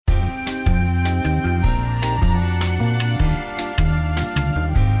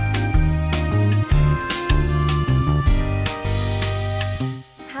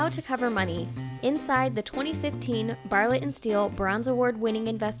Cover Money, inside the 2015 Bartlett and Steele Bronze Award-winning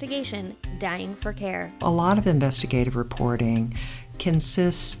investigation, Dying for Care. A lot of investigative reporting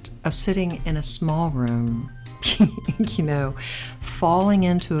consists of sitting in a small room, falling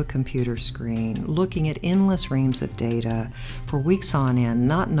into a computer screen, looking at endless reams of data for weeks on end,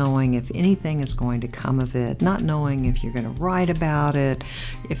 not knowing if anything is going to come of it, not knowing if you're going to write about it,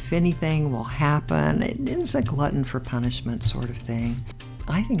 if anything will happen. It's a glutton for punishment sort of thing.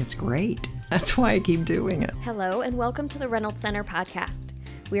 I think it's great. That's why I keep doing it. Hello, and welcome to the Reynolds Center podcast.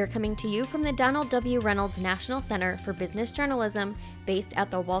 We are coming to you from the Donald W. Reynolds National Center for Business Journalism, based at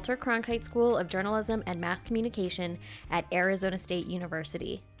the Walter Cronkite School of Journalism and Mass Communication at Arizona State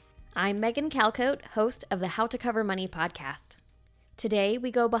University. I'm Megan Calcote, host of the How to Cover Money podcast. Today, we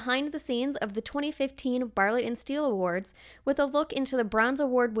go behind the scenes of the 2015 Bartlett and Steele Awards with a look into the Bronze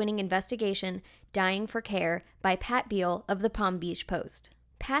Award-winning investigation, Dying for Care, by Pat Beal of the Palm Beach Post.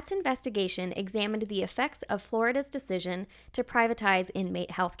 Pat's investigation examined the effects of Florida's decision to privatize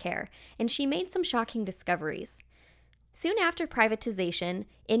inmate health care, and she made some shocking discoveries. Soon after privatization,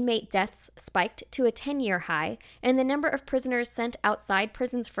 inmate deaths spiked to a 10-year high, and the number of prisoners sent outside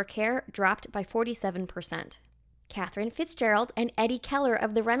prisons for care dropped by 47%. Catherine Fitzgerald and Eddie Keller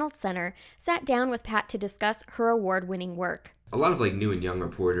of the Reynolds Center sat down with Pat to discuss her award-winning work. A lot of new and young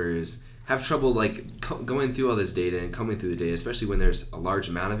reporters have trouble going through all this data and combing through the data, especially when there's a large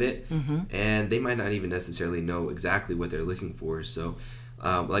amount of it, and they might not even necessarily know exactly what they're looking for. So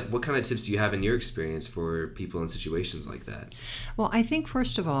what kind of tips do you have in your experience for people in situations like that? Well, I think,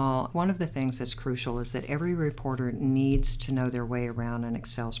 first of all, one of the things that's crucial is that every reporter needs to know their way around an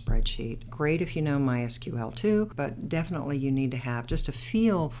Excel spreadsheet. Great if you know MySQL too, but definitely you need to have just a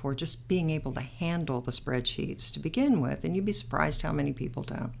feel for just being able to handle the spreadsheets to begin with, and you'd be surprised how many people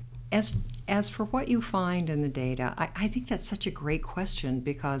don't. As for what you find in the data, I think that's such a great question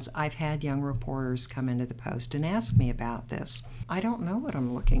because I've had young reporters come into the Post and ask me about this. I don't know what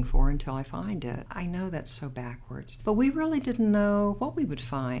I'm looking for until I find it. I know that's so backwards. But we really didn't know what we would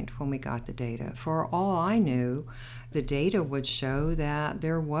find when we got the data. For all I knew, the data would show that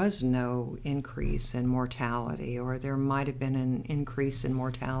there was no increase in mortality, or there might have been an increase in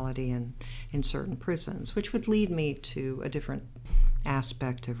mortality in certain prisons, which would lead me to a different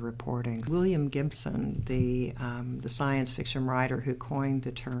aspect of reporting. William Gibson, the science fiction writer who coined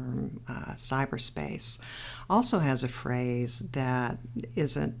the term cyberspace, also has a phrase that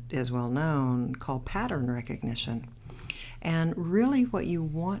isn't as well known called pattern recognition. And really what you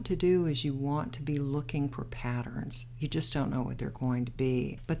want to do is you want to be looking for patterns. You just don't know what they're going to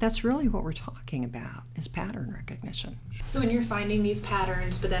be. But that's really what we're talking about, is pattern recognition. So when you're finding these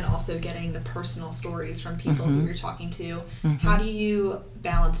patterns, but then also getting the personal stories from people who you're talking to, how do you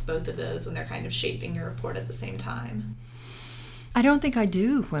balance both of those when they're kind of shaping your report at the same time? I don't think I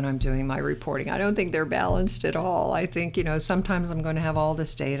do when I'm doing my reporting. I don't think they're balanced at all. I think, sometimes I'm going to have all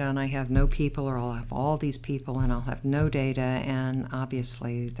this data and I have no people, or I'll have all these people and I'll have no data, and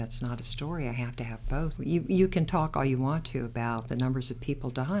obviously that's not a story. I have to have both. You can talk all you want to about the numbers of people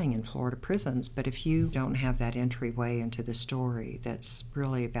dying in Florida prisons, but if you don't have that entryway into the story that's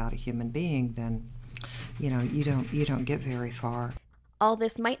really about a human being, then you don't get very far. All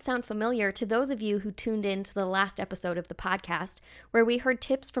this might sound familiar to those of you who tuned in to the last episode of the podcast, where we heard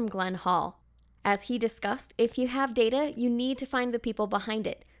tips from Glenn Hall. As he discussed, if you have data, you need to find the people behind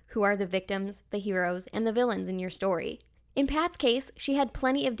it, who are the victims, the heroes, and the villains in your story. In Pat's case, she had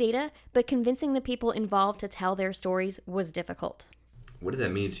plenty of data, but convincing the people involved to tell their stories was difficult. What did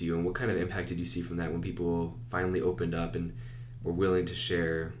that mean to you, and what kind of impact did you see from that when people finally opened up and were willing to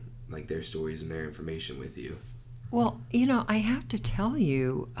share their stories and their information with you? Well, I have to tell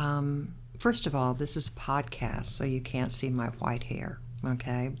you, first of all, this is a podcast, so you can't see my white hair,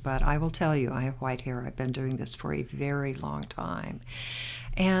 okay? But I will tell you, I have white hair. I've been doing this for a very long time.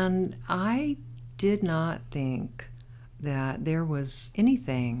 And I did not think that there was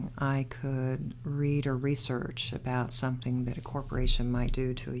anything I could read or research about something that a corporation might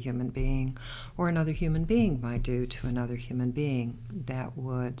do to a human being, or another human being might do to another human being, that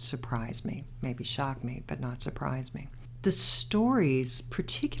would surprise me, maybe shock me, but not surprise me. The stories,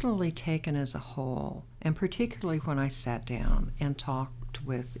 particularly taken as a whole, and particularly when I sat down and talked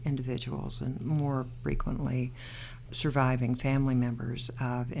with individuals, and more frequently surviving family members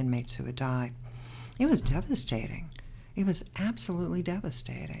of inmates who had died, it was devastating. It was absolutely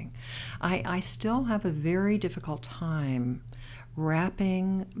devastating. I still have a very difficult time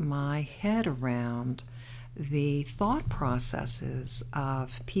wrapping my head around the thought processes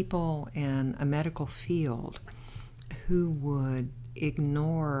of people in a medical field who would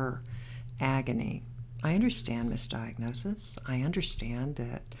ignore agony I understand misdiagnosis. I understand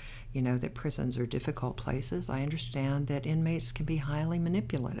that, that prisons are difficult places. I understand that inmates can be highly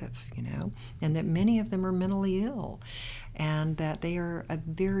manipulative, and that many of them are mentally ill, and that they are a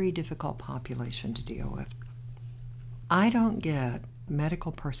very difficult population to deal with. I don't get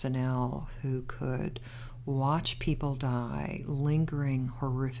medical personnel who could watch people die, lingering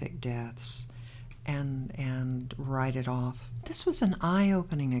horrific deaths, and write it off. This was an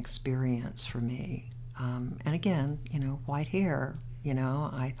eye-opening experience for me. And again, white hair,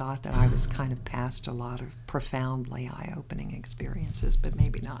 I thought that I was kind of past a lot of profoundly eye-opening experiences, but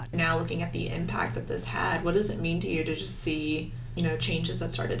maybe not. Now looking at the impact that this had, what does it mean to you to just see, changes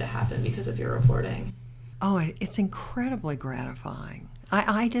that started to happen because of your reporting? Oh, it's incredibly gratifying.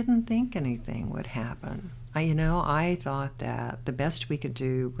 I didn't think anything would happen. I thought that the best we could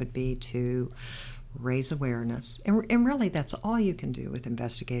do would be to raise awareness. And really, that's all you can do with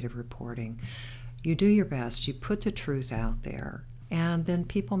investigative reporting. You do your best. You put the truth out there. And then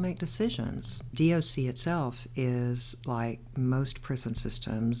people make decisions. DOC itself is, like most prison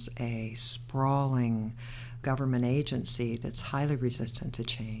systems, a sprawling government agency that's highly resistant to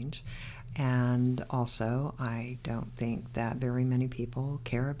change. And also, I don't think that very many people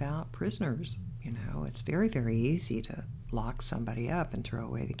care about prisoners. It's very, very easy to lock somebody up and throw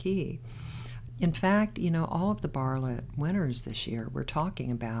away the key. In fact, all of the Bartlett winners this year were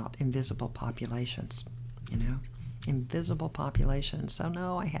talking about invisible populations, invisible populations. So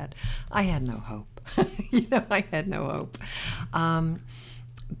no, I had no hope. I had no hope.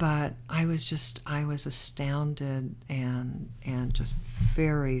 But I was astounded and just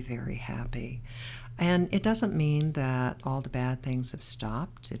very, very happy. And it doesn't mean that all the bad things have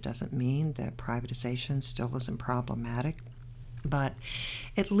stopped. It doesn't mean that privatization still isn't problematic. But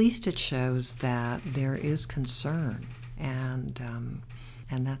at least it shows that there is concern, and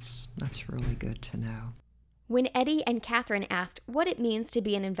that's really good to know. When Eddie and Catherine asked what it means to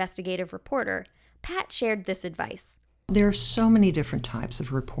be an investigative reporter, Pat shared this advice. There are so many different types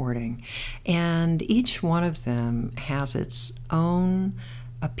of reporting, and each one of them has its own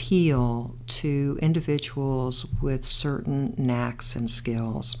appeal to individuals with certain knacks and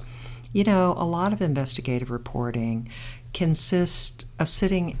skills. A lot of investigative reporting consists of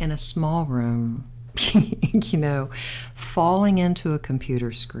sitting in a small room, falling into a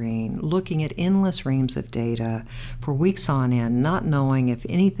computer screen, looking at endless reams of data for weeks on end, not knowing if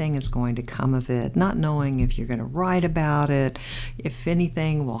anything is going to come of it, not knowing if you're going to write about it, if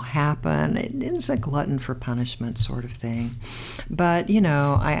anything will happen. It's a glutton for punishment sort of thing. But,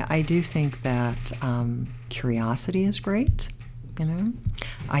 I do think that curiosity is great.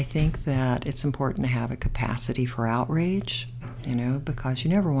 I think that it's important to have a capacity for outrage, because you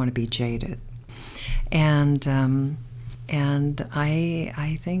never want to be jaded. And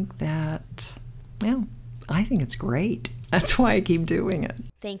I think that, I think it's great. That's why I keep doing it.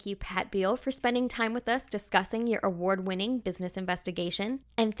 Thank you, Pat Beal, for spending time with us discussing your award-winning business investigation.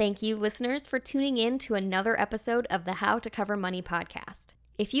 And thank you, listeners, for tuning in to another episode of the How to Cover Money podcast.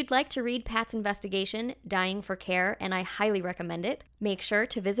 If you'd like to read Pat's investigation, Dying for Care, and I highly recommend it, make sure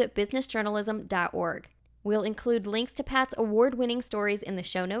to visit businessjournalism.org. We'll include links to Pat's award-winning stories in the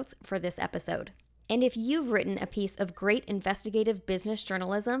show notes for this episode. And if you've written a piece of great investigative business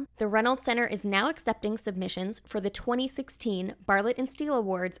journalism, the Reynolds Center is now accepting submissions for the 2016 Bartlett and Steele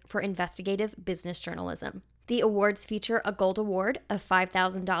Awards for Investigative Business Journalism. The awards feature a gold award of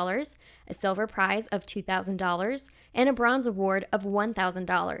 $5,000, a silver prize of $2,000, and a bronze award of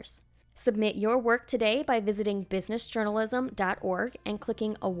 $1,000. Submit your work today by visiting businessjournalism.org and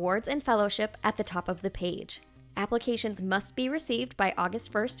clicking Awards and Fellowship at the top of the page. Applications must be received by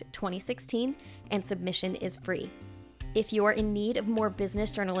August 1st, 2016, and submission is free. If you're in need of more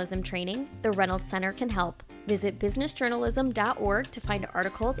business journalism training, the Reynolds Center can help. Visit businessjournalism.org to find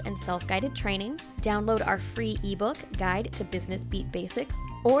articles and self-guided training, download our free ebook, Guide to Business Beat Basics,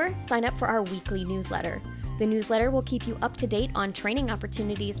 or sign up for our weekly newsletter. The newsletter will keep you up to date on training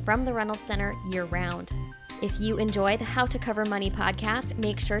opportunities from the Reynolds Center year-round. If you enjoy the How to Cover Money podcast,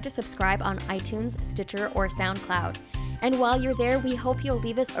 make sure to subscribe on iTunes, Stitcher, or SoundCloud. And while you're there, we hope you'll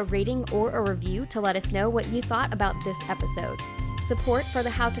leave us a rating or a review to let us know what you thought about this episode. Support for the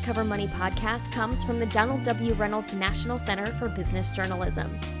How to Cover Money podcast comes from the Donald W. Reynolds National Center for Business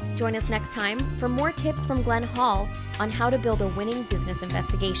Journalism. Join us next time for more tips from Glenn Hall on how to build a winning business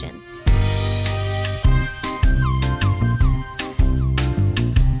investigation.